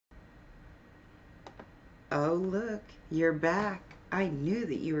Oh, look, you're back. I knew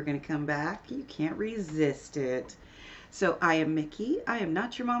that you were going to come back. You can't resist it. So, I am Mickey. I am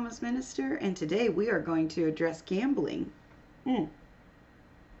not your mama's minister, and today we are going to address gambling. Hmm,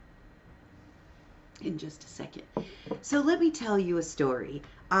 in just a second. So, let me tell you a story.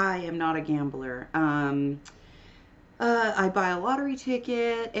 I am not a gambler. I buy a lottery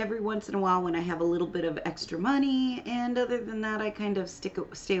ticket every once in a while when I have a little bit of extra money, and other than that, I kind of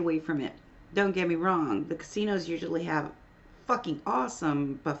stay away from it. Don't get me wrong, the casinos usually have fucking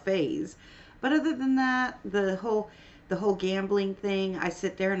awesome buffets, but other than that, the whole gambling thing, I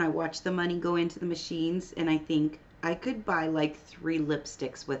sit there and I watch the money go into the machines, and I think I could buy like 3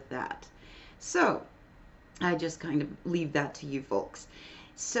 lipsticks with that. So I just kind of leave that to you folks.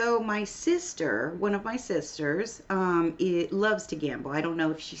 So my sister, one of my sisters, it loves to gamble. I don't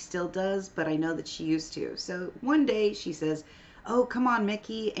know if she still does, but I know that she used to. So one day she says, "Oh, come on,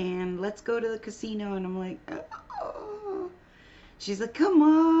 Mickey, and let's go to the casino." And I'm like, "Oh." She's like, "Come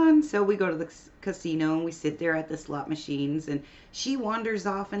on." So we go to the casino and we sit there at the slot machines, and she wanders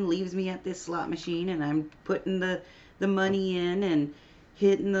off and leaves me at this slot machine, and I'm putting the money in and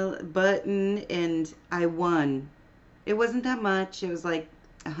hitting the button, and I won. It wasn't that much. It was like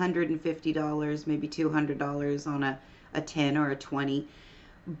 $150, maybe $200 on a 10 or a 20.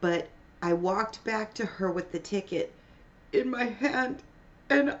 But I walked back to her with the ticket in my hand,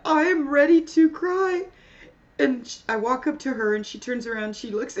 and I'm ready to cry. And I walk up to her and she turns around, she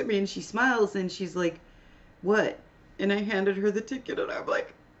looks at me and she smiles and she's like, "What?" And I handed her the ticket and I'm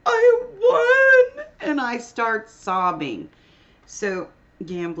like, "I won!" And I start sobbing. So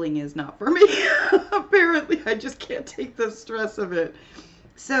gambling is not for me. Apparently, I just can't take the stress of it.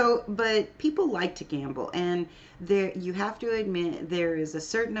 So, but people like to gamble, and there you have to admit there is a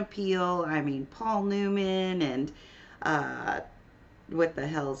certain appeal. I mean, Paul Newman and uh, what the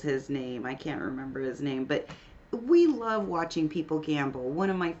hell's his name? I can't remember his name, but we love watching people gamble. One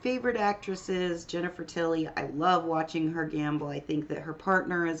of my favorite actresses, Jennifer Tilly, I love watching her gamble. I think that her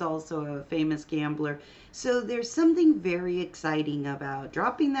partner is also a famous gambler. So there's something very exciting about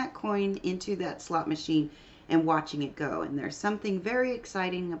dropping that coin into that slot machine and watching it go. And there's something very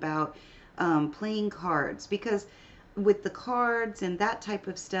exciting about playing cards, because with the cards and that type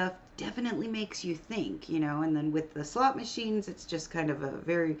of stuff definitely makes you think, and then with the slot machines, it's just kind of a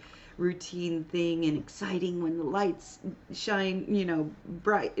very routine thing and exciting when the lights shine,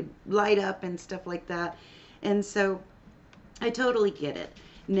 bright, light up and stuff like that. And so I totally get it.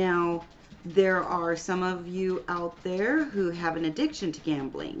 Now, there are some of you out there who have an addiction to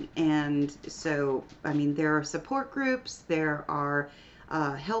gambling. And so, I mean, there are support groups, there are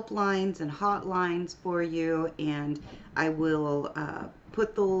helplines and hotlines for you. And I will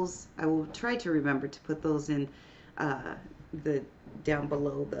try to remember to put those in uh, the down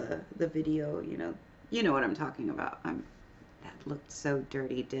below the video. You know what I'm talking about. That looked so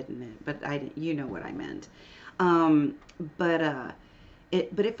dirty, didn't it? But you know what I meant. Um, but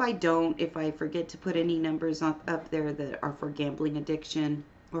but if I forget to put any numbers up there that are for gambling addiction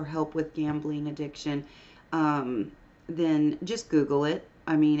or help with gambling addiction, um, then just Google it.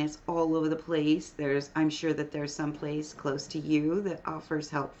 I mean, it's all over the place. I'm sure that there's some place close to you that offers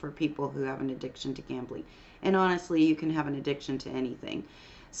help for people who have an addiction to gambling. And honestly, you can have an addiction to anything.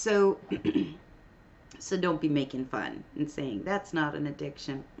 So, so don't be making fun and saying that's not an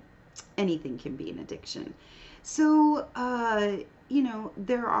addiction. Anything can be an addiction. So,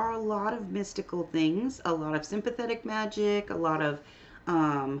 there are a lot of mystical things, a lot of sympathetic magic, a lot of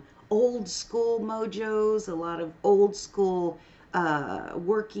old school mojos, a lot of old school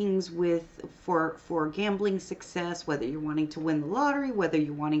workings for gambling success, whether you're wanting to win the lottery, whether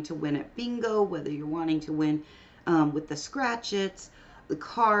you're wanting to win at bingo, whether you're wanting to win with the scratchets, the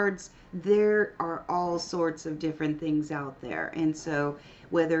cards. There are all sorts of different things out there. And so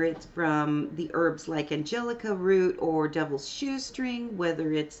whether it's from the herbs like angelica root or devil's shoestring,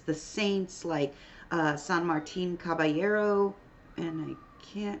 whether it's the saints like San Martin Caballero, and I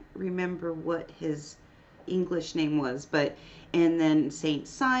can't remember what his English name was, and then Saint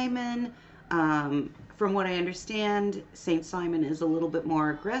Simon. From what I understand, Saint Simon is a little bit more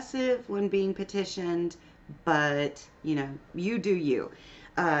aggressive when being petitioned, but you do you.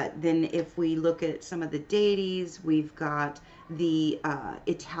 Then if we look at some of the deities, we've got the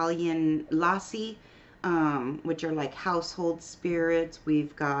Italian lassi, which are like household spirits.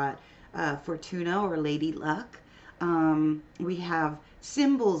 We've got Fortuna or Lady Luck. We have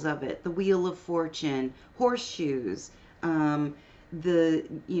symbols of it: the Wheel of Fortune, horseshoes.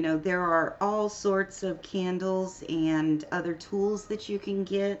 There are all sorts of candles and other tools that you can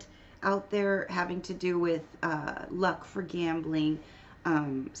get out there having to do with luck for gambling.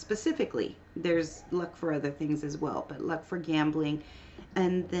 specifically. There's luck for other things as well, but luck for gambling.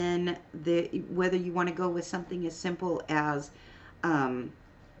 And then whether you want to go with something as simple as um,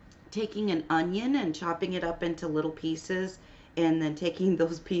 taking an onion and chopping it up into little pieces, and then taking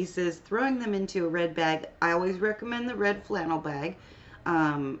those pieces, throwing them into a red bag. I always recommend the red flannel bag,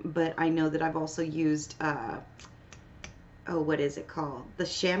 but I know that I've also used, oh, what is it called? The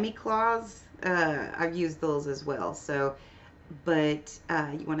chamois claws. I've used those as well. So, but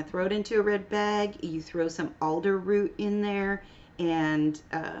you want to throw it into a red bag. You throw some alder root in there, and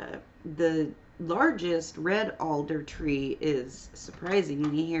the largest red alder tree is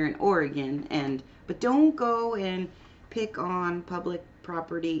surprisingly here in Oregon. And but don't go and pick on public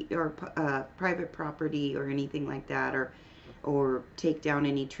property or private property or anything like that, or take down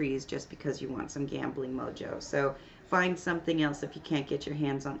any trees just because you want some gambling mojo. So find something else if you can't get your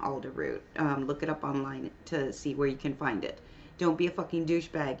hands on alder root. Look it up online to see where you can find it. Don't be a fucking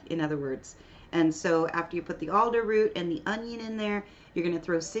douchebag, in other words. And so after you put the alder root and the onion in there, you're going to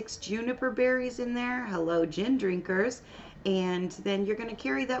throw 6 juniper berries in there. Hello, gin drinkers. And then you're going to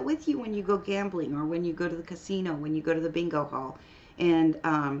carry that with you when you go gambling, or when you go to the casino, when you go to the bingo hall. And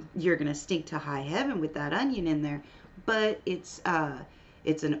you're going to stink to high heaven with that onion in there. But it's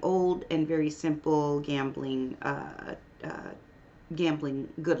an old and very simple gambling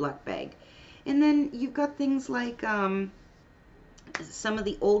good luck bag. And then you've got things like some of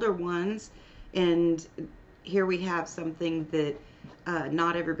the older ones, and here we have something that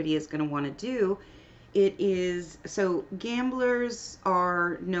not everybody is going to want to do. It is, so gamblers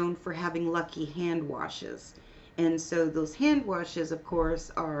are known for having lucky hand washes. And so those hand washes, of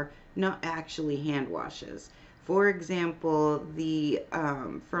course, are not actually hand washes. For example, the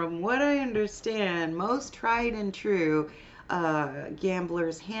from what I understand, most tried and true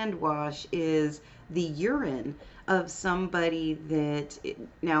gambler's hand wash is the urine of somebody that,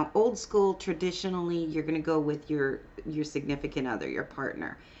 now old school, traditionally you're going to go with your significant other, your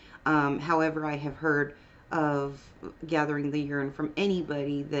partner. However, I have heard of gathering the urine from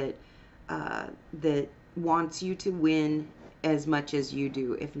anybody that that wants you to win as much as you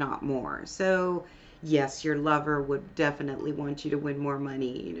do, if not more. So yes, your lover would definitely want you to win more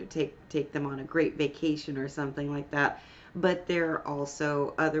money, take them on a great vacation or something like that. But there are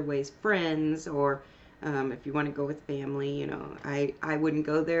also other ways, friends, or if you want to go with family, I wouldn't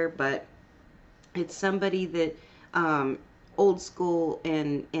go there, but it's somebody that old school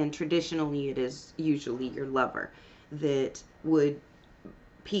and traditionally it is usually your lover that would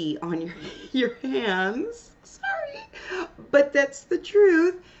pee on your hands. Sorry, but that's the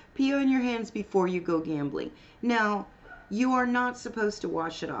truth. Pee on your hands before you go gambling. Now, you are not supposed to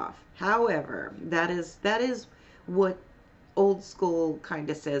wash it off. However, that is what old school kind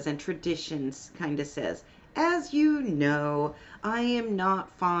of says, and traditions kind of says. As you know, I am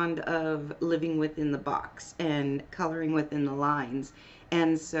not fond of living within the box and coloring within the lines.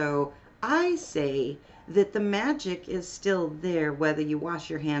 And so I say that the magic is still there whether you wash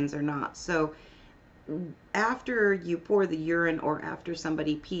your hands or not. So after you pour the urine, or after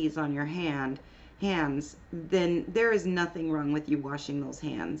somebody pees on your hands, then there is nothing wrong with you washing those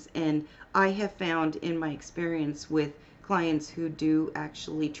hands. And I have found in my experience with clients who do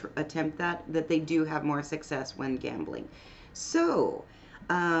actually attempt that they do have more success when gambling. So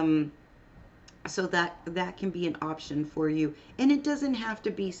so that can be an option for you, and it doesn't have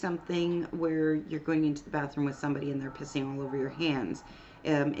to be something where you're going into the bathroom with somebody and they're pissing all over your hands.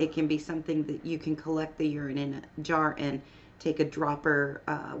 It can be something that you can collect the urine in a jar and take a dropper,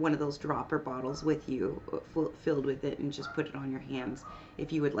 one of those dropper bottles with you, filled with it, and just put it on your hands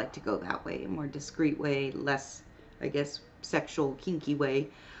if you would like to go that way, a more discreet way, less, I guess, sexual, kinky way.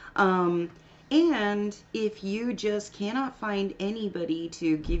 And if you just cannot find anybody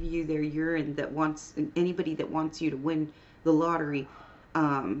to give you their urine, anybody that wants you to win the lottery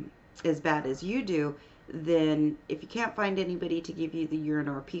as bad as you do, then if you can't find anybody to give you the urine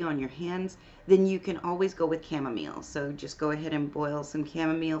or pee on your hands, then you can always go with chamomile. So just go ahead and boil some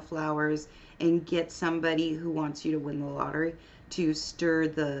chamomile flowers and get somebody who wants you to win the lottery to stir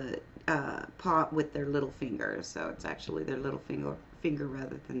the pot with their little finger. So it's actually their little finger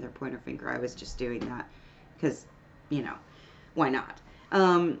rather than their pointer finger. I was just doing that because, why not?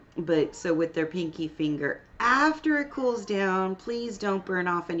 But so with their pinky finger, after it cools down, please don't burn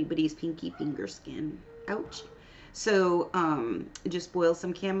off anybody's pinky finger skin. Ouch. So just boil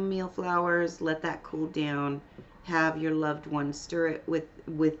some chamomile flowers, let that cool down, have your loved one stir it with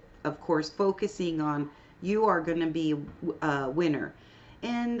of course focusing on you are going to be a winner.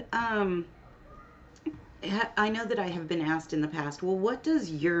 And I know that I have been asked in the past, well, what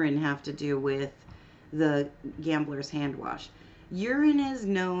does urine have to do with the gambler's hand wash? Urine is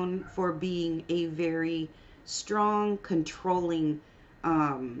known for being a very strong, controlling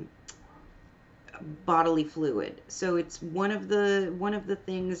um, bodily fluid. So it's one of the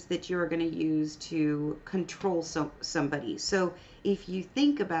things that you're going to use to control somebody. So if you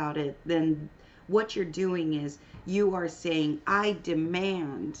think about it, then what you're doing is you are saying, I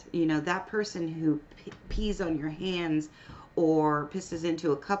demand, that person who pees on your hands or pisses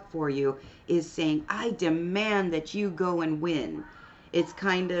into a cup for you is saying, I demand that you go and win. It's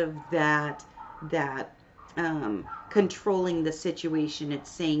kind of that controlling the situation. It's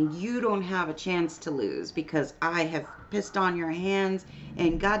saying you don't have a chance to lose because I have pissed on your hands,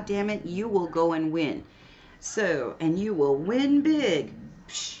 and God damn it, you will go and win. So, and you will win big.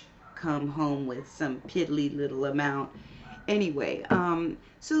 Psh, come home with some piddly little amount. Anyway,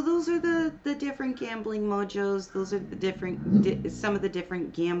 so those are the different gambling mojos. Those are the some of the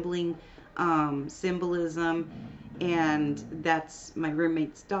different gambling symbolism, and that's my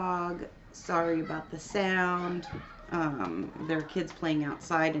roommate's dog. Sorry about the sound. There are kids playing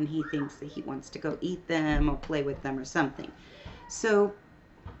outside, and he thinks that he wants to go eat them or play with them or something. So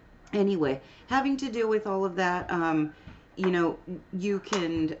anyway, having to do with all of that, you know, you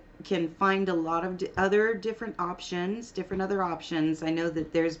can find a lot of other different options, different other options. I know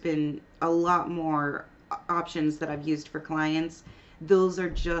that there's been a lot more options that I've used for clients. Those are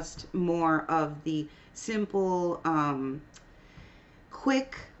just more of the simple,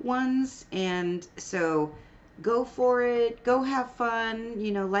 quick ones, and so go for it, go have fun,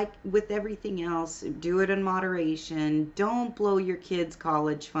 like with everything else, do it in moderation. Don't blow your kids'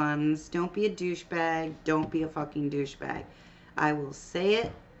 college funds. Don't be a douchebag. Don't be a fucking douchebag. I will say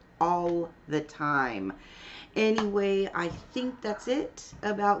it all the time. Anyway, I think that's it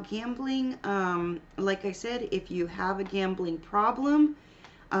about gambling. Like I said, if you have a gambling problem,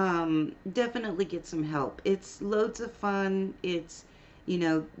 definitely get some help. It's loads of fun. It's,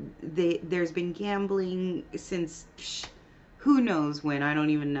 there's been gambling since who knows when. I don't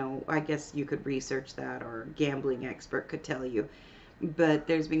even know. I guess you could research that, or a gambling expert could tell you. But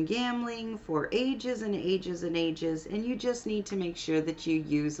there's been gambling for ages and ages and ages, and you just need to make sure that you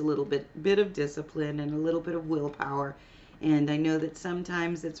use a little bit of discipline and a little bit of willpower. And I know that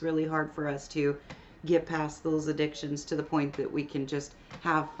sometimes it's really hard for us to get past those addictions to the point that we can just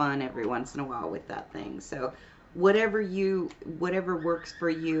have fun every once in a while with that thing. So whatever works for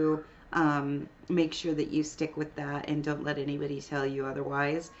you, make sure that you stick with that and don't let anybody tell you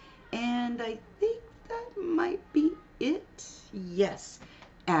otherwise. And I think that might be it. Yes.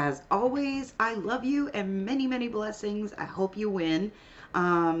 As always, I love you and many, many blessings. I hope you win.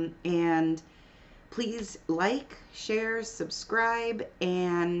 And please like, share, subscribe,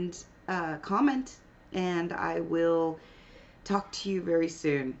 and comment. And I will talk to you very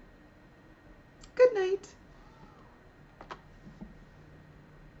soon. Good night.